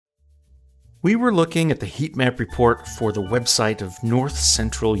We were looking at the heat map report for the website of North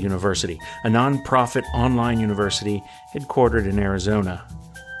Central University, a nonprofit online university headquartered in Arizona.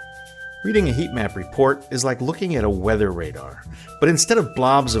 Reading a heat map report is like looking at a weather radar, but instead of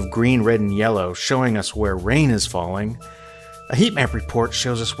blobs of green, red, and yellow showing us where rain is falling, a heat map report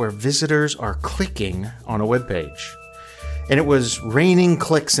shows us where visitors are clicking on a web page. And it was raining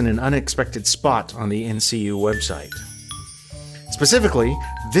clicks in an unexpected spot on the NCU website. Specifically,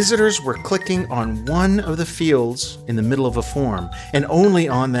 visitors were clicking on one of the fields in the middle of a form, and only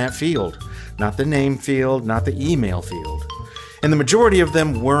on that field, not the name field, not the email field. And the majority of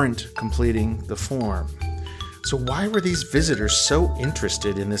them weren't completing the form. So why were these visitors so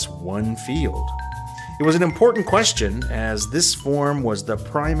interested in this one field? It was an important question, as this form was the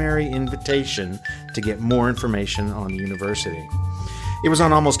primary invitation to get more information on the university. It was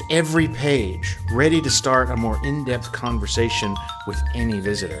on almost every page, ready to start a more in-depth conversation with any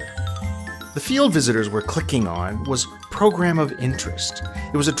visitor. The field visitors were clicking on was Program of Interest.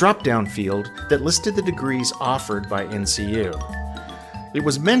 It was a drop-down field that listed the degrees offered by NCU. It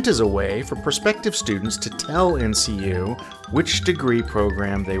was meant as a way for prospective students to tell NCU which degree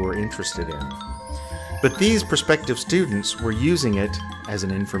program they were interested in. But these prospective students were using it as an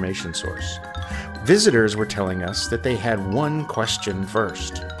information source. Visitors were telling us that they had one question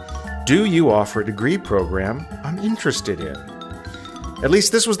first. Do you offer a degree program I'm interested in? At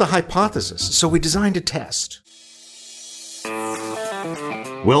least this was the hypothesis, so we designed a test.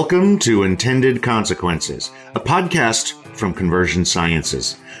 Welcome to Intended Consequences, a podcast from Conversion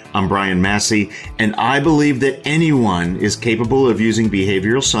Sciences. I'm Brian Massey, and I believe that anyone is capable of using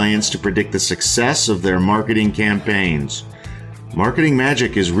behavioral science to predict the success of their marketing campaigns. Marketing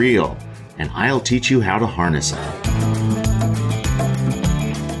magic is real, and I'll teach you how to harness it.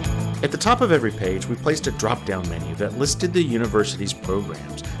 At the top of every page, we placed a drop-down menu that listed the university's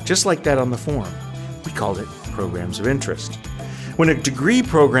programs, just like that on the form. We called it Programs of Interest. When a degree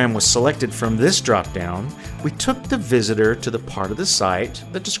program was selected from this drop-down, we took the visitor to the part of the site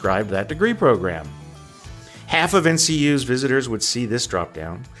that described that degree program. Half of NCU's visitors would see this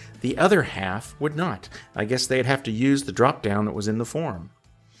drop-down. The other half would not. I guess they'd have to use the drop-down that was in the form.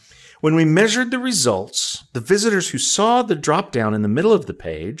 When we measured the results, the visitors who saw the drop-down in the middle of the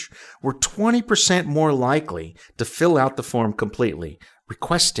page were 20% more likely to fill out the form completely,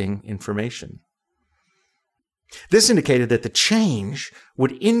 requesting information. This indicated that the change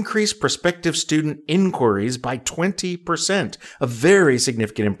would increase prospective student inquiries by 20%, a very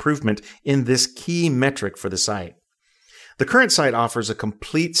significant improvement in this key metric for the site. The current site offers a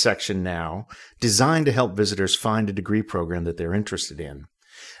complete section now designed to help visitors find a degree program that they're interested in.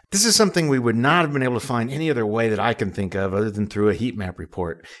 This is something we would not have been able to find any other way that I can think of other than through a heat map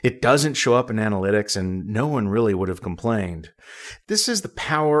report. It doesn't show up in analytics, and no one really would have complained. This is the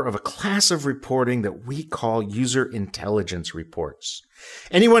power of a class of reporting that we call user intelligence reports.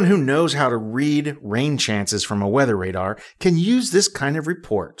 Anyone who knows how to read rain chances from a weather radar can use this kind of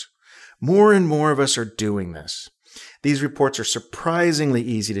report. More and more of us are doing this. These reports are surprisingly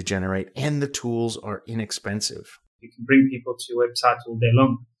easy to generate, and the tools are inexpensive. You can bring people to your website all day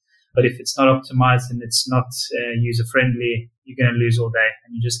long, but if it's not optimized and it's not user-friendly, you're going to lose all day,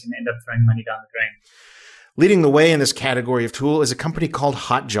 and you're just going to end up throwing money down the drain. Leading the way in this category of tool is a company called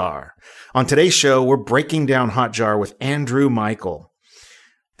Hotjar. On today's show, we're breaking down Hotjar with Andrew Michael.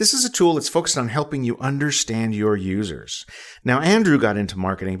 This is a tool that's focused on helping you understand your users. Now, Andrew got into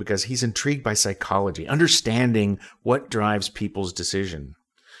marketing because he's intrigued by psychology, understanding what drives people's decision.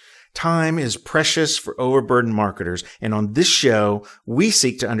 Time is precious for overburdened marketers, and on this show, we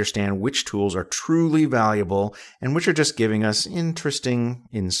seek to understand which tools are truly valuable and which are just giving us interesting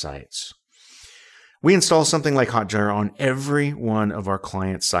insights. We install something like Hotjar on every one of our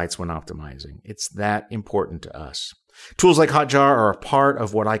client sites when optimizing. It's that important to us. Tools like Hotjar are a part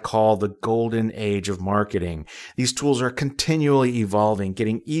of what I call the golden age of marketing. These tools are continually evolving,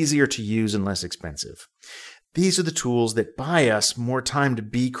 getting easier to use and less expensive. These are the tools that buy us more time to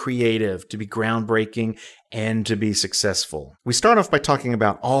be creative, to be groundbreaking, and to be successful. We start off by talking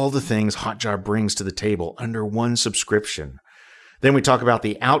about all the things Hotjar brings to the table under one subscription. Then we talk about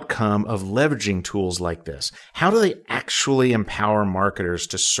the outcome of leveraging tools like this. How do they actually empower marketers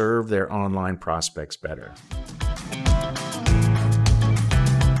to serve their online prospects better?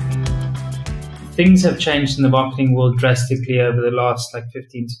 Things have changed in the marketing world drastically over the last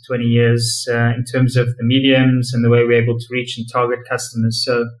 15 to 20 years in terms of the mediums and the way we're able to reach and target customers.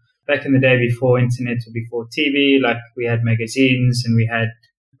 So back in the day before internet or before TV, we had magazines and we had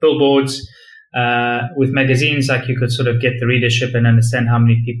billboards. With magazines, you could sort of get the readership and understand how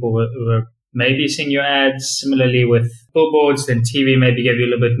many people were maybe seeing your ads. Similarly with billboards, then TV maybe gave you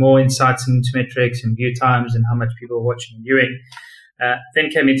a little bit more insights into metrics and view times and how much people are watching and viewing. Then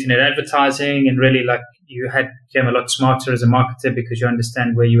came internet advertising, and really you became a lot smarter as a marketer because you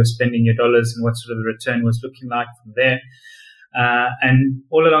understand where you were spending your dollars and what sort of the return was looking like from there. And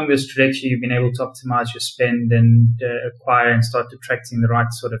all along this trajectory, you've been able to optimize your spend and acquire and start attracting the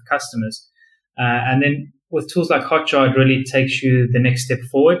right sort of customers. And then with tools like Hotjar, it really takes you the next step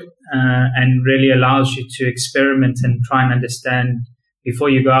forward and really allows you to experiment and try and understand before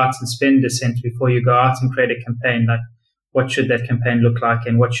you go out and spend a cent, before you go out and create a campaign, like what should that campaign look like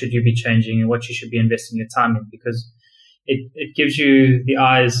and what should you be changing and what you should be investing your time in, because it gives you the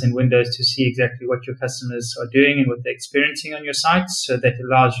eyes and windows to see exactly what your customers are doing and what they're experiencing on your site. So that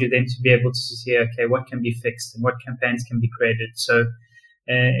allows you then to be able to see, okay, what can be fixed and what campaigns can be created. So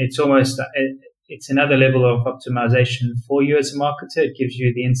it's almost, it's another level of optimization for you as a marketer. It gives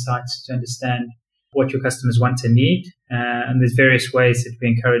you the insights to understand what your customers want and need. And there's various ways that we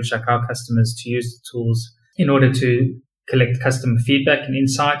encourage our customers to use the tools in order to collect customer feedback and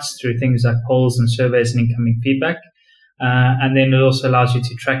insights through things like polls and surveys and incoming feedback. And then it also allows you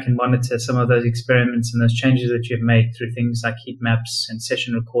to track and monitor some of those experiments and those changes that you've made through things like heat maps and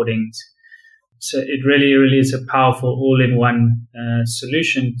session recordings. So it really, really is a powerful all-in-one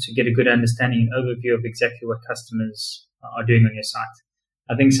solution to get a good understanding and overview of exactly what customers are doing on your site.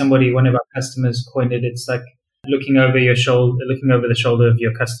 I think one of our customers coined it, it's like looking over the shoulder of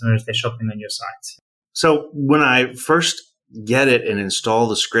your customer as they're shopping on your site. So when I first get it and install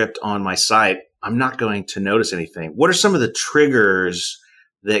the script on my site, I'm not going to notice anything. What are some of the triggers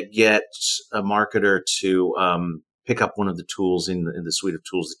that get a marketer to pick up one of the tools in the suite of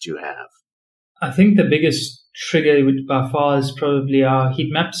tools that you have? I think the biggest trigger by far is probably our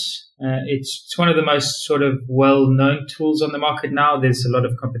Heatmaps. It's one of the most sort of well-known tools on the market now. There's a lot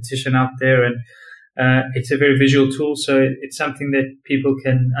of competition out there, and it's a very visual tool. So it's something that people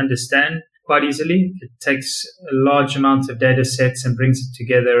can understand quite easily. It takes a large amount of data sets and brings it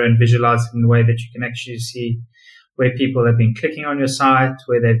together and visualizes it in a way that you can actually see where people have been clicking on your site,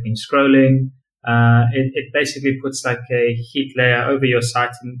 where they've been scrolling. It basically puts like a heat layer over your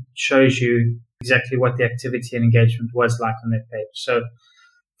site and shows you exactly what the activity and engagement was like on that page. So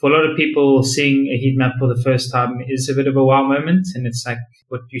for a lot of people, seeing a heat map for the first time is a bit of a wow moment. And it's like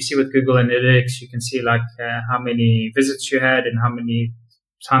what you see with Google Analytics, you can see like how many visits you had and how many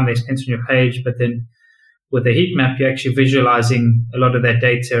time they spent on your page. But then with the heat map, you're actually visualizing a lot of that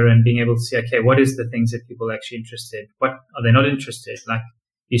data and being able to see, okay, what is the things that people are actually interested? What are they not interested? Like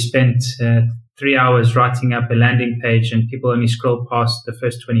you spent 3 hours writing up a landing page and people only scroll past the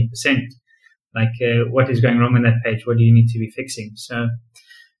first 20%. Like what is going wrong on that page? What do you need to be fixing? So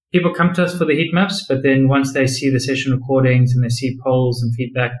people come to us for the heat maps, but then once they see the session recordings and they see polls and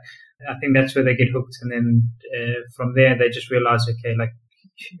feedback, I think that's where they get hooked. And then from there, they just realize, okay, like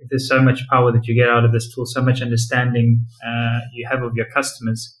there's so much power that you get out of this tool, so much understanding you have of your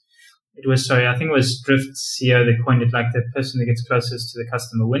customers. I think it was Drift's CEO that coined it, like the person that gets closest to the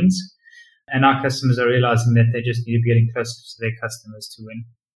customer wins. And our customers are realizing that they just need to be getting closer to their customers to win.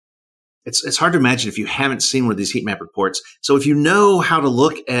 It's hard to imagine if you haven't seen one of these heat map reports. So if you know how to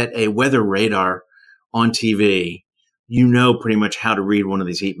look at a weather radar on TV, you know pretty much how to read one of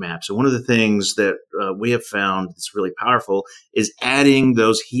these heat maps. And one of the things that we have found that's really powerful is adding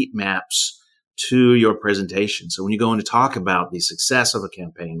those heat maps to your presentation. So when you go in to talk about the success of a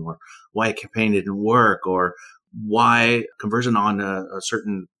campaign or why a campaign didn't work or why conversion on a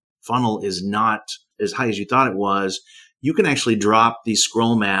certain funnel is not as high as you thought it was, you can actually drop these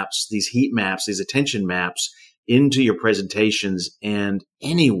scroll maps, these heat maps, these attention maps into your presentations, and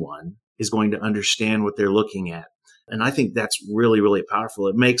anyone is going to understand what they're looking at. And I think that's really, really powerful.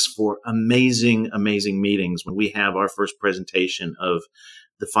 It makes for amazing, amazing meetings. When we have our first presentation of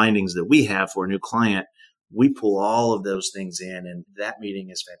the findings that we have for a new client, we pull all of those things in, and that meeting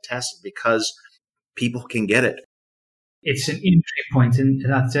is fantastic because people can get it. It's an entry point, and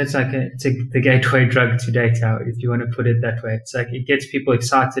that's like the gateway drug to data, if you want to put it that way. It's like it gets people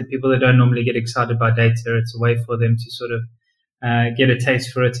excited. People that don't normally get excited by data, it's a way for them to sort of get a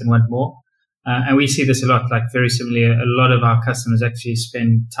taste for it and want more. And we see this a lot, like very similarly, a lot of our customers actually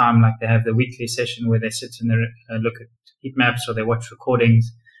spend time, like they have the weekly session where they sit and they look at heat maps or they watch recordings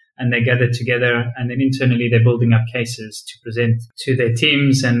and they gather together, and then internally they're building up cases to present to their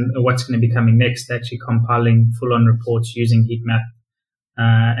teams and what's going to be coming next. They're actually compiling full-on reports using Heatmap,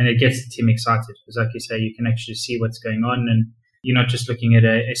 and it gets the team excited because, like you say, you can actually see what's going on and you're not just looking at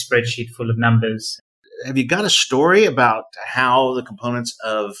a spreadsheet full of numbers. Have you got a story about how the components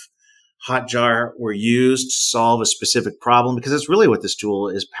of Hotjar were used to solve a specific problem, because that's really what this tool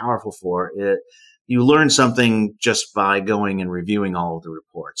is powerful for. You learn something just by going and reviewing all of the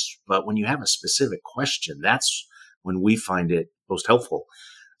reports. But when you have a specific question, that's when we find it most helpful.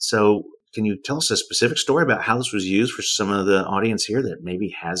 So can you tell us a specific story about how this was used for some of the audience here that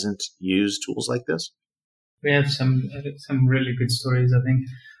maybe hasn't used tools like this? We have some really good stories, I think.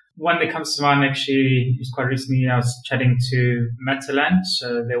 One that comes to mind actually is quite recently. I was chatting to Matalan.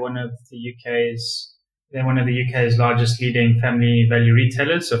 So they're one of the UK's largest leading family value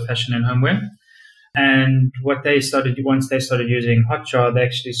retailers of fashion and homeware. And once they started using Hotjar, they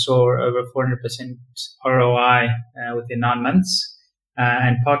actually saw over 400% ROI within 9 months.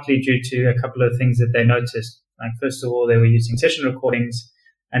 And partly due to a couple of things that they noticed. Like, first of all, they were using session recordings,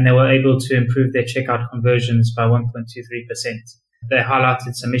 and they were able to improve their checkout conversions by 1.23%. They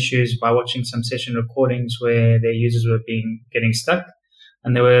highlighted some issues by watching some session recordings where their users were getting stuck,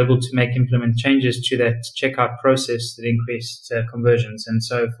 and they were able to implement changes to that checkout process that increased conversions. And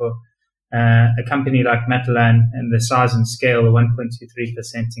so for a company like Matalan and the size and scale, a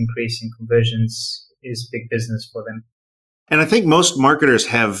 1.23% increase in conversions is big business for them. And I think most marketers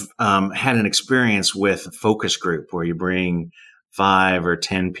have had an experience with a focus group where you bring 5 or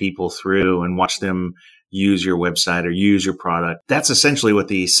 10 people through and watch them use your website or use your product. That's essentially what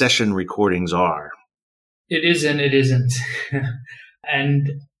the session recordings are. It is and it isn't. And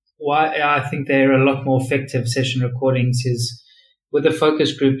why I think they're a lot more effective session recordings is with a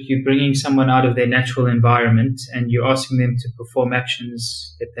focus group, you're bringing someone out of their natural environment and you're asking them to perform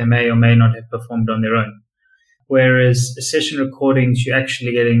actions that they may or may not have performed on their own. Whereas session recordings, you're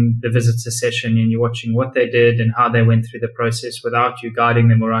actually getting the visitor session and you're watching what they did and how they went through the process without you guiding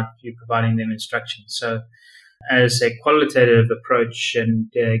them or you providing them instructions. So as a qualitative approach and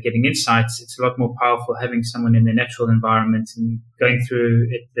getting insights, it's a lot more powerful having someone in their natural environment and going through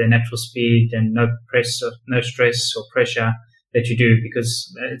at their natural speed and no stress or pressure that you do,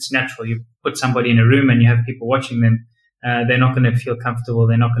 because it's natural. You put somebody in a room and you have people watching them. They're not going to feel comfortable.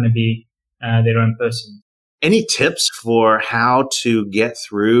 They're not going to be their own person. Any tips for how to get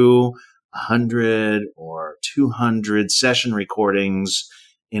through 100 or 200 session recordings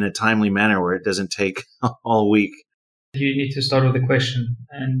in a timely manner where it doesn't take all week? You need to start with a question.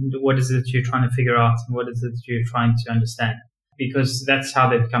 And what is it you're trying to figure out? And what is it you're trying to understand? Because that's how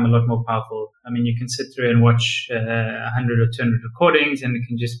they become a lot more powerful. I mean, you can sit through and watch 100 or 200 recordings and it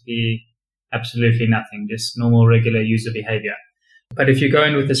can just be absolutely nothing, just normal, regular user behavior. But if you go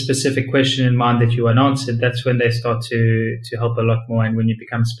in with a specific question in mind that you want answered, that's when they start to help a lot more and when you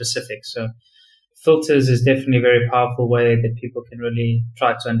become specific. So filters is definitely a very powerful way that people can really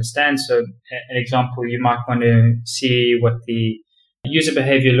try to understand. So an example, you might want to see what the user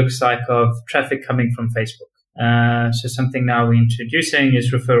behavior looks like of traffic coming from Facebook. So something now we're introducing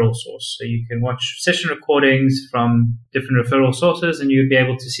is referral source. So you can watch session recordings from different referral sources and you'll be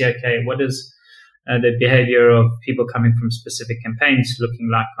able to see, okay, what is the behavior of people coming from specific campaigns looking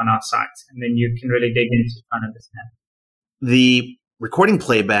like on our site. And then you can really dig into trying to understand. The recording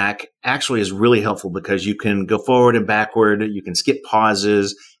playback actually is really helpful because you can go forward and backward, you can skip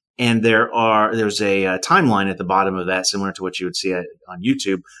pauses, and there's a timeline at the bottom of that, similar to what you would see on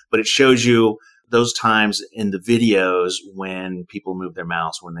YouTube, but it shows you those times in the videos when people move their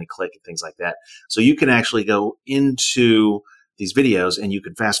mouse, when they click and things like that. So you can actually go into these videos and you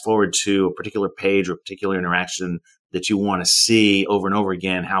can fast forward to a particular page or a particular interaction that you want to see over and over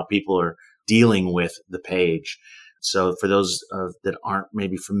again, how people are dealing with the page. So for those that aren't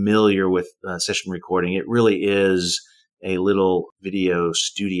maybe familiar with session recording, it really is a little video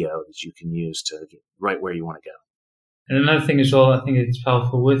studio that you can use to get right where you want to go. And another thing as well, I think it's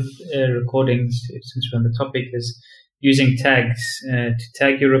powerful with recordings, since we're on the topic, is using tags to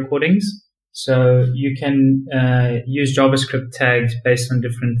tag your recordings. So you can use JavaScript tags based on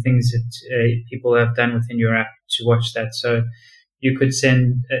different things that people have done within your app to watch that. So you could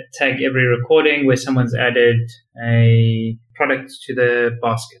tag every recording where someone's added a product to the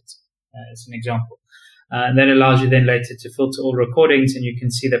basket, as an example. And that allows you then later to filter all recordings and you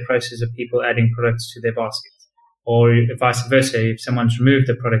can see the process of people adding products to their basket. Or vice versa, if someone's removed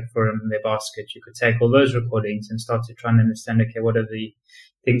the product from their basket, you could take all those recordings and start to try and understand, okay, what are the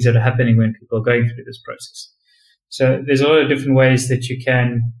things that are happening when people are going through this process. So there's a lot of different ways that you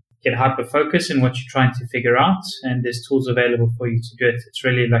can get hyper-focus in what you're trying to figure out, and there's tools available for you to do it. It's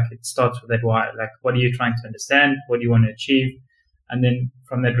really like it starts with that why, like what are you trying to understand, what do you want to achieve, and then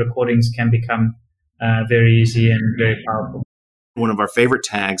from that recordings can become very easy and very powerful. One of our favorite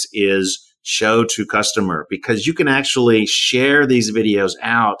tags is show to customer, because you can actually share these videos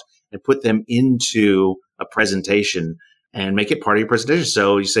out and put them into a presentation and make it part of your presentation.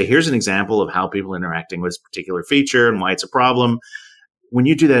 So you say, here's an example of how people are interacting with this particular feature and why it's a problem. When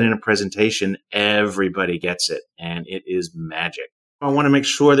you do that in a presentation, everybody gets it, and it is magic. I want to make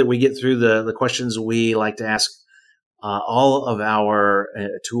sure that we get through the questions we like to ask all of our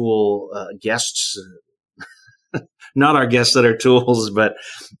tool guests, not our guests that are tools, but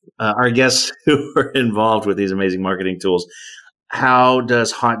our guests who are involved with these amazing marketing tools. How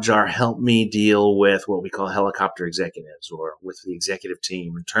does Hotjar help me deal with what we call helicopter executives or with the executive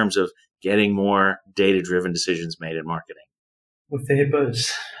team in terms of getting more data-driven decisions made in marketing? With the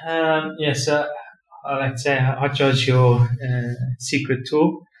hippos. Yes, I like to say Hotjar is your secret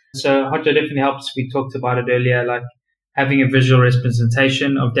tool. So Hotjar definitely helps. We talked about it earlier, like having a visual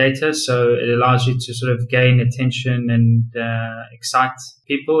representation of data. So it allows you to sort of gain attention and excite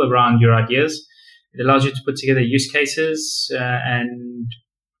people around your ideas. It allows you to put together use cases and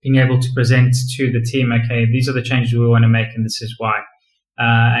being able to present to the team, okay, these are the changes we want to make and this is why.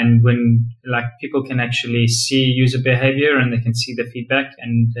 And when like people can actually see user behavior and they can see the feedback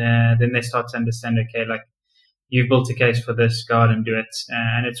and then they start to understand, okay, like you've built a case for this, go out and do it.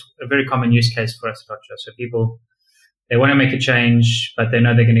 And it's a very common use case for us at Hotjar. So people, they want to make a change, but they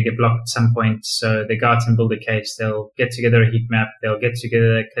know they're going to get blocked at some point. So they go out and build a case. They'll get together a heat map. They'll get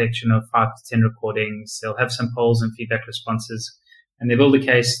together a collection of 5 to 10 recordings. They'll have some polls and feedback responses. And they build a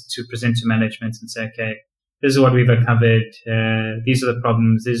case to present to management and say, okay, this is what we've uncovered. These are the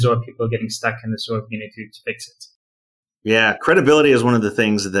problems. This is what people are getting stuck in. This is what we need to do to fix it. Yeah, credibility is one of the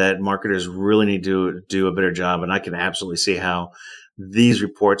things that marketers really need to do a better job. And I can absolutely see how these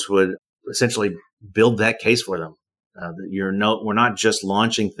reports would essentially build that case for them. We're not just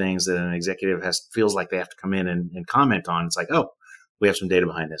launching things that an executive feels like they have to come in and comment on. It's like, oh, we have some data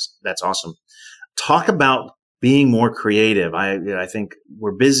behind this. That's awesome. Talk about being more creative. I think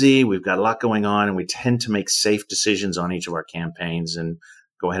we're busy. We've got a lot going on, and we tend to make safe decisions on each of our campaigns and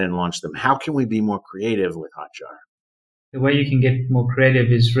go ahead and launch them. How can we be more creative with Hotjar? The way you can get more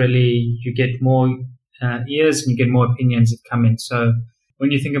creative is really you get more ears and you get more opinions that come in. So when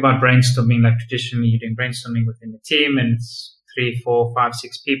you think about brainstorming, like traditionally you're doing brainstorming within the team and it's 3, 4, 5,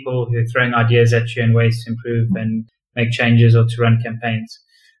 6 people who are throwing ideas at you and ways to improve and make changes or to run campaigns.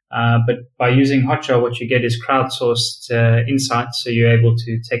 But by using Hotjar, what you get is crowdsourced insights. So you're able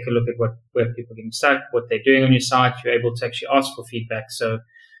to take a look at where people are getting stuck, what they're doing on your site. You're able to actually ask for feedback. So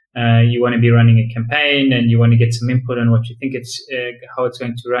you want to be running a campaign and you want to get some input on what you think how it's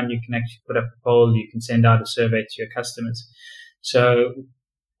going to run. You can actually put up a poll. You can send out a survey to your customers. So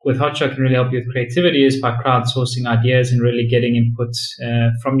with Hotjar can really help you with creativity is by crowdsourcing ideas and really getting input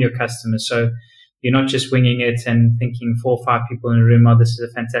from your customers. So you're not just winging it and thinking 4 or 5 people in a room, oh, this is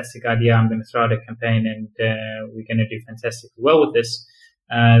a fantastic idea. I'm going to throw out a campaign and we're going to do fantastically well with this.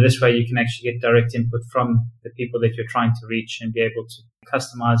 This way you can actually get direct input from the people that you're trying to reach and be able to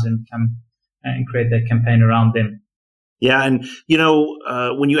customize and come and create that campaign around them. Yeah. And,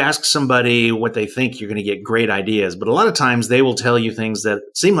 when you ask somebody what they think, you're going to get great ideas. But a lot of times they will tell you things that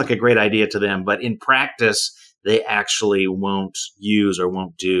seem like a great idea to them, but in practice, they actually won't use or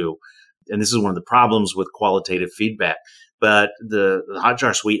won't do. And this is one of the problems with qualitative feedback. But the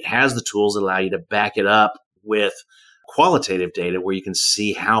Hotjar suite has the tools that allow you to back it up with qualitative data where you can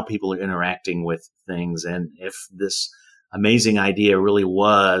see how people are interacting with things and if this amazing idea really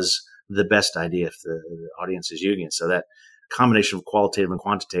was the best idea if the audience is using it. So that combination of qualitative and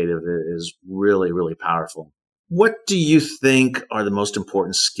quantitative is really, really powerful. What do you think are the most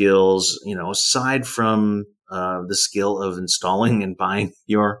important skills, aside from the skill of installing and buying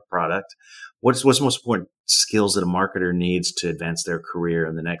your product? What's the most important skills that a marketer needs to advance their career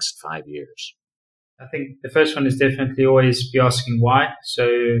in the next 5 years? I think the first one is definitely always be asking why. So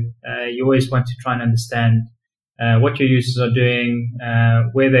you always want to try and understand what your users are doing,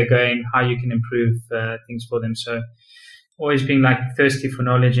 where they're going, how you can improve things for them. So always being thirsty for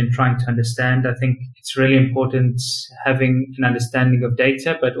knowledge and trying to understand. I think it's really important having an understanding of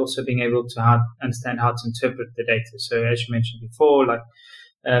data, but also being able to understand how to interpret the data. So as you mentioned before,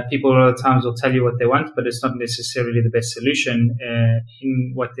 people a lot of times will tell you what they want, but it's not necessarily the best solution.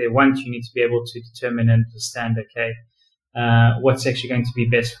 In what they want, you need to be able to determine and understand, what's actually going to be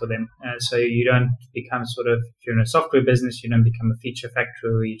best for them. So you don't become if you're in a software business, you don't become a feature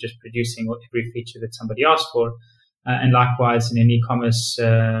factory where you're just producing every feature that somebody asks for. And likewise, in an e-commerce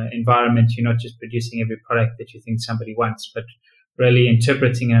environment, you're not just producing every product that you think somebody wants, but really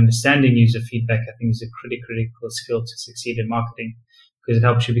interpreting and understanding user feedback, I think, is a critical skill to succeed in marketing because it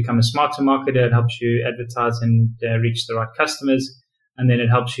helps you become a smarter marketer. It helps you advertise and reach the right customers. And then it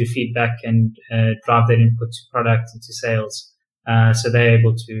helps you feedback and drive that input to product and to sales So they're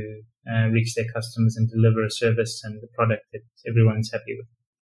able to reach their customers and deliver a service and the product that everyone's happy with.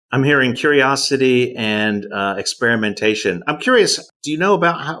 I'm hearing curiosity and experimentation. I'm curious, do you know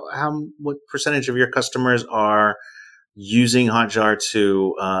about what percentage of your customers are using Hotjar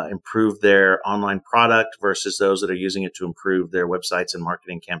to improve their online product versus those that are using it to improve their websites and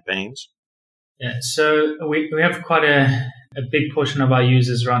marketing campaigns? Yeah, so we have quite a big portion of our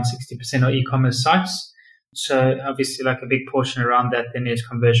users, around 60% are e-commerce sites. So obviously like a big portion around that then is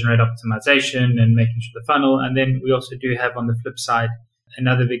conversion rate optimization and making sure the funnel. And then we also do have on the flip side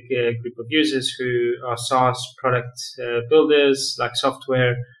another big group of users who are SaaS product builders, like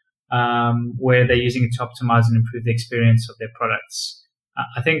software, where they're using it to optimize and improve the experience of their products.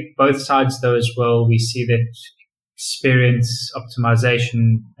 I think both sides, though, as well, we see that experience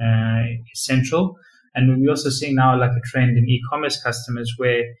optimization is central. And we also see now like a trend in e-commerce customers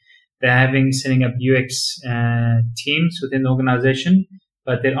where they're setting up UX teams within the organization,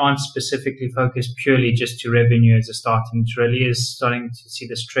 but they aren't specifically focused purely just to revenue as a start. And it really is starting to see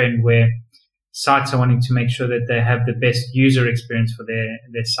this trend where sites are wanting to make sure that they have the best user experience for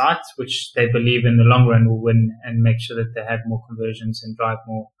their site, which they believe in the long run will win and make sure that they have more conversions and drive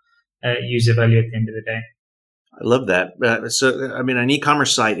more user value at the end of the day. I love that. An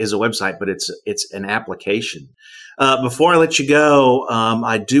e-commerce site is a website, but it's an application. Before I let you go,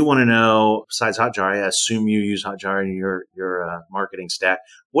 I do want to know, besides Hotjar, I assume you use Hotjar in your marketing stack.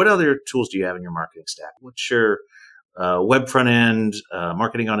 What other tools do you have in your marketing stack? What's your web front end,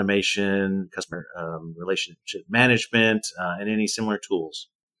 marketing automation, customer relationship management, and any similar tools?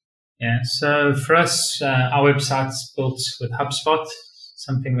 Yeah, so for us, our website's built with HubSpot,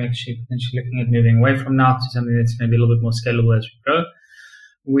 something we're actually potentially looking at moving away from now to something that's going to be a little bit more scalable as we grow.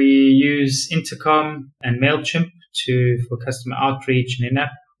 We use Intercom and MailChimp for customer outreach and in-app.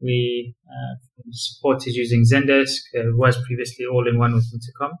 We support is using Zendesk. It was previously all-in-one with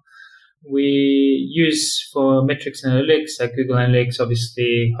Intercom. We use for metrics and analytics, like Google Analytics,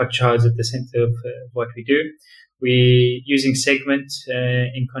 obviously Hotjar is at the center of what we do. We're using Segment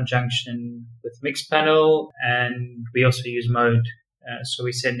in conjunction with Mixpanel, and we also use Mode. So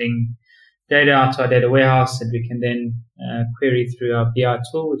we're sending data out to our data warehouse that we can then query through our BI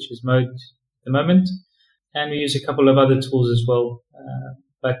tool, which is Mode at the moment. And we use a couple of other tools as well.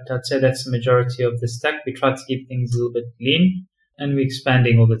 But I'd say that's the majority of the stack. We try to keep things a little bit lean, and we're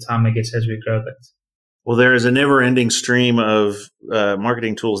expanding all the time, I guess, as we grow. Well, there is a never-ending stream of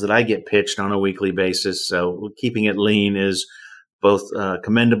marketing tools that I get pitched on a weekly basis. So keeping it lean is both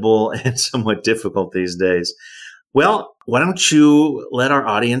commendable and somewhat difficult these days. Well, why don't you let our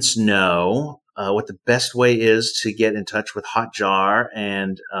audience know what the best way is to get in touch with Hotjar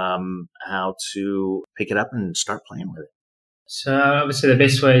and how to pick it up and start playing with it? So obviously the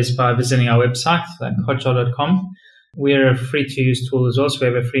best way is by visiting our website, like hotjar.com. We're a free-to-use tool as well, so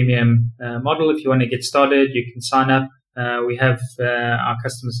we have a freemium model. If you want to get started, you can sign up. We have our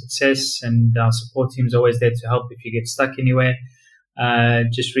customer success and our support team is always there to help if you get stuck anywhere.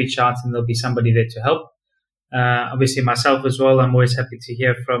 Just reach out and there'll be somebody there to help. Obviously myself as well, I'm always happy to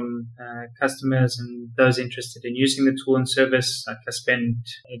hear from customers and those interested in using the tool and service. Like I spent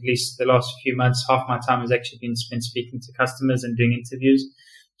at least the last few months, half my time has actually been spent speaking to customers and doing interviews.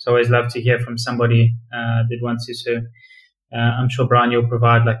 So I always love to hear from somebody that wants to. So I'm sure, Brian, you'll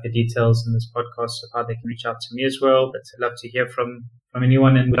provide like the details in this podcast of how they can reach out to me as well. But I'd love to hear from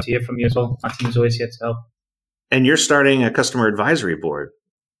anyone and to hear from you as well. My team is always here to help. And you're starting a customer advisory board.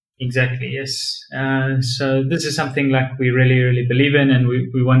 Exactly, yes. So this is something like we really, really believe in, and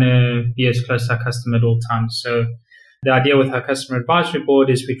we want to be as close to our customer at all times. So the idea with our customer advisory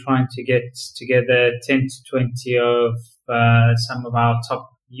board is we're trying to get together 10 to 20 of some of our top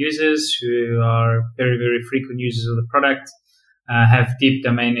users who are very, very frequent users of the product, have deep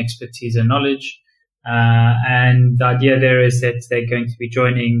domain expertise and knowledge. And the idea there is that they're going to be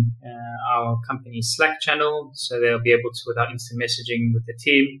joining our company's Slack channel. So they'll be able to, with our instant messaging with the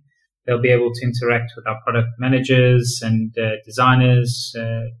team, they'll be able to interact with our product managers and designers,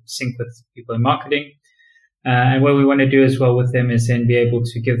 sync with people in marketing. And what we want to do as well with them is then be able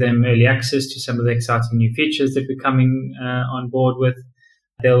to give them early access to some of the exciting new features that we're coming on board with.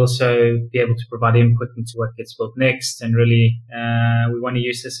 They'll also be able to provide input into what gets built next. And really, we want to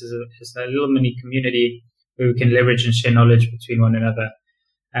use this as a little mini community where we can leverage and share knowledge between one another.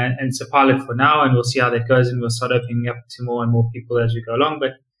 And it's a pilot for now, and we'll see how that goes. And we'll start opening up to more and more people as we go along.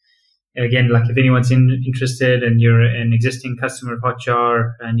 But again, like if anyone's interested and you're an existing customer of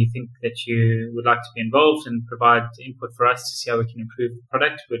Hotjar and you think that you would like to be involved and provide input for us to see how we can improve the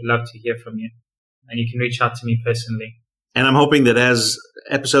product, we'd love to hear from you. And you can reach out to me personally. And I'm hoping that as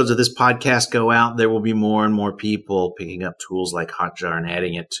episodes of this podcast go out, there will be more and more people picking up tools like Hotjar and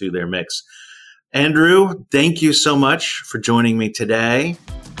adding it to their mix. Andrew, thank you so much for joining me today.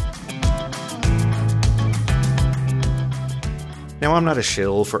 Now, I'm not a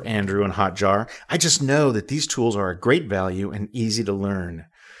shill for Andrew and Hotjar. I just know that these tools are a great value and easy to learn.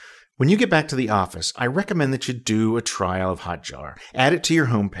 When you get back to the office, I recommend that you do a trial of Hotjar. Add it to your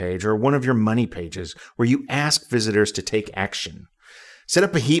homepage or one of your money pages where you ask visitors to take action. Set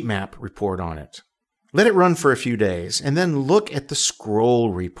up a heat map report on it. Let it run for a few days and then look at the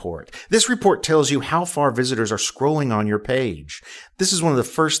scroll report. This report tells you how far visitors are scrolling on your page. This is one of the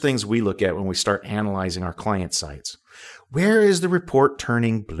first things we look at when we start analyzing our client sites. Where is the report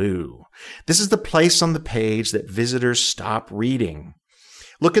turning blue? This is the place on the page that visitors stop reading.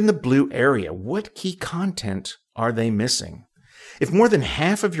 Look in the blue area. What key content are they missing? If more than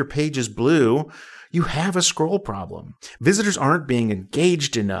half of your page is blue, you have a scroll problem. Visitors aren't being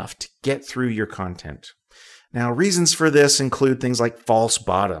engaged enough to get through your content. Now, reasons for this include things like false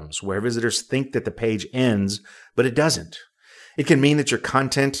bottoms, where visitors think that the page ends, but it doesn't. It can mean that your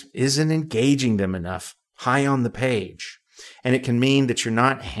content isn't engaging them enough high on the page. And it can mean that you're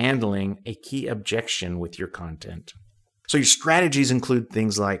not handling a key objection with your content. So your strategies include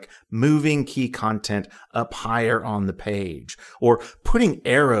things like moving key content up higher on the page, or putting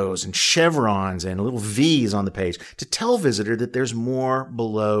arrows and chevrons and little V's on the page to tell visitor that there's more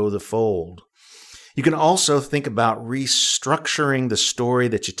below the fold. You can also think about restructuring the story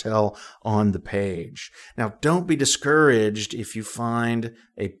that you tell on the page. Now, don't be discouraged if you find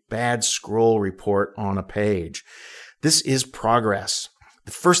a bad scroll report on a page. This is progress.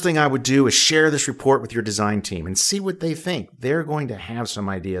 The first thing I would do is share this report with your design team and see what they think. They're going to have some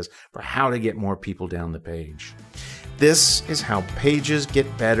ideas for how to get more people down the page. This is how pages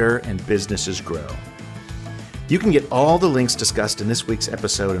get better and businesses grow. You can get all the links discussed in this week's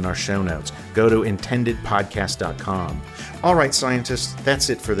episode in our show notes. Go to intendedpodcast.com. All right, scientists, that's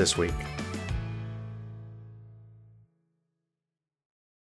it for this week.